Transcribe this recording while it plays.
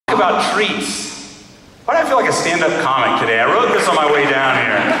about treats. Why do I feel like a stand-up comic today? I wrote this on my way down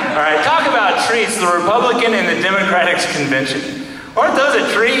here. All right, talk about treats, the Republican and the Democratic convention. Aren't those a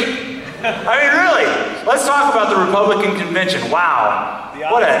treat? I mean, really, let's talk about the Republican convention. Wow,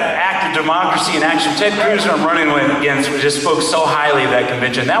 what an act of democracy in action. Ted Cruz, who I'm running against, just spoke so highly of that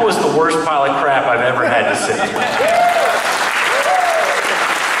convention. That was the worst pile of crap I've ever had to sit through.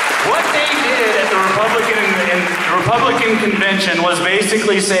 What they did at the Republican convention was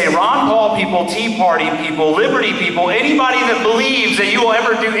basically say, Ron Paul people, Tea Party people, Liberty people, anybody that believes that you will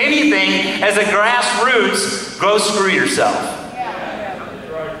ever do anything as a grassroots, go screw yourself.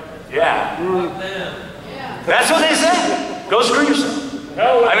 Yeah. That's what they said. Go screw yourself.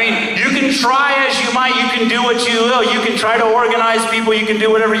 I mean, you can try as you might, you can do what you will, you can try to organize people, you can do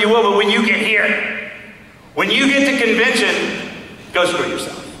whatever you will, but when you get here, when you get to convention, go screw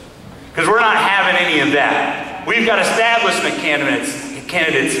yourself. Because we're not having any of that. We've got establishment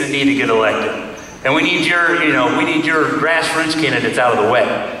candidates that need to get elected. And we need we need your grassroots candidates out of the way.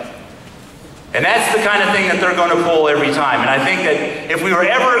 And that's the kind of thing that they're going to pull every time. And I think that if we were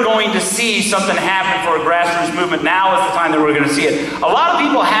ever going to see something happen for a grassroots movement, now is the time that we're going to see it. A lot of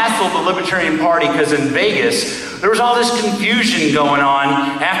people hassled the Libertarian Party because in Vegas, there was all this confusion going on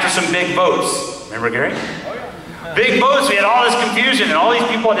after some big votes. Remember, Gary? Big votes, we had all this confusion, and all these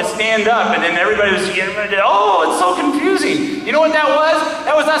people had to stand up, and then everybody was getting ready to, oh, it's so confusing. You know what that was?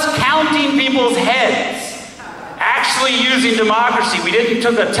 That was us counting people's heads. Actually using democracy. We didn't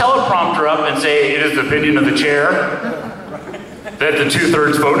took a teleprompter up and say, it is the opinion of the chair that the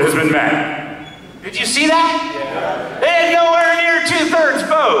 2/3 vote has been met. Did you see that? Yeah. They had nowhere near 2/3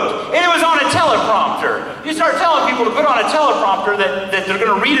 vote. And it was on a teleprompter. You start telling people to put on a teleprompter that they're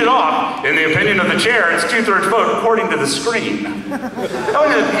going to read it off. In the opinion of the chair, it's 2/3 vote according to the screen. No,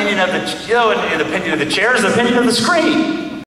 in the opinion of the chair, it's the opinion of the screen.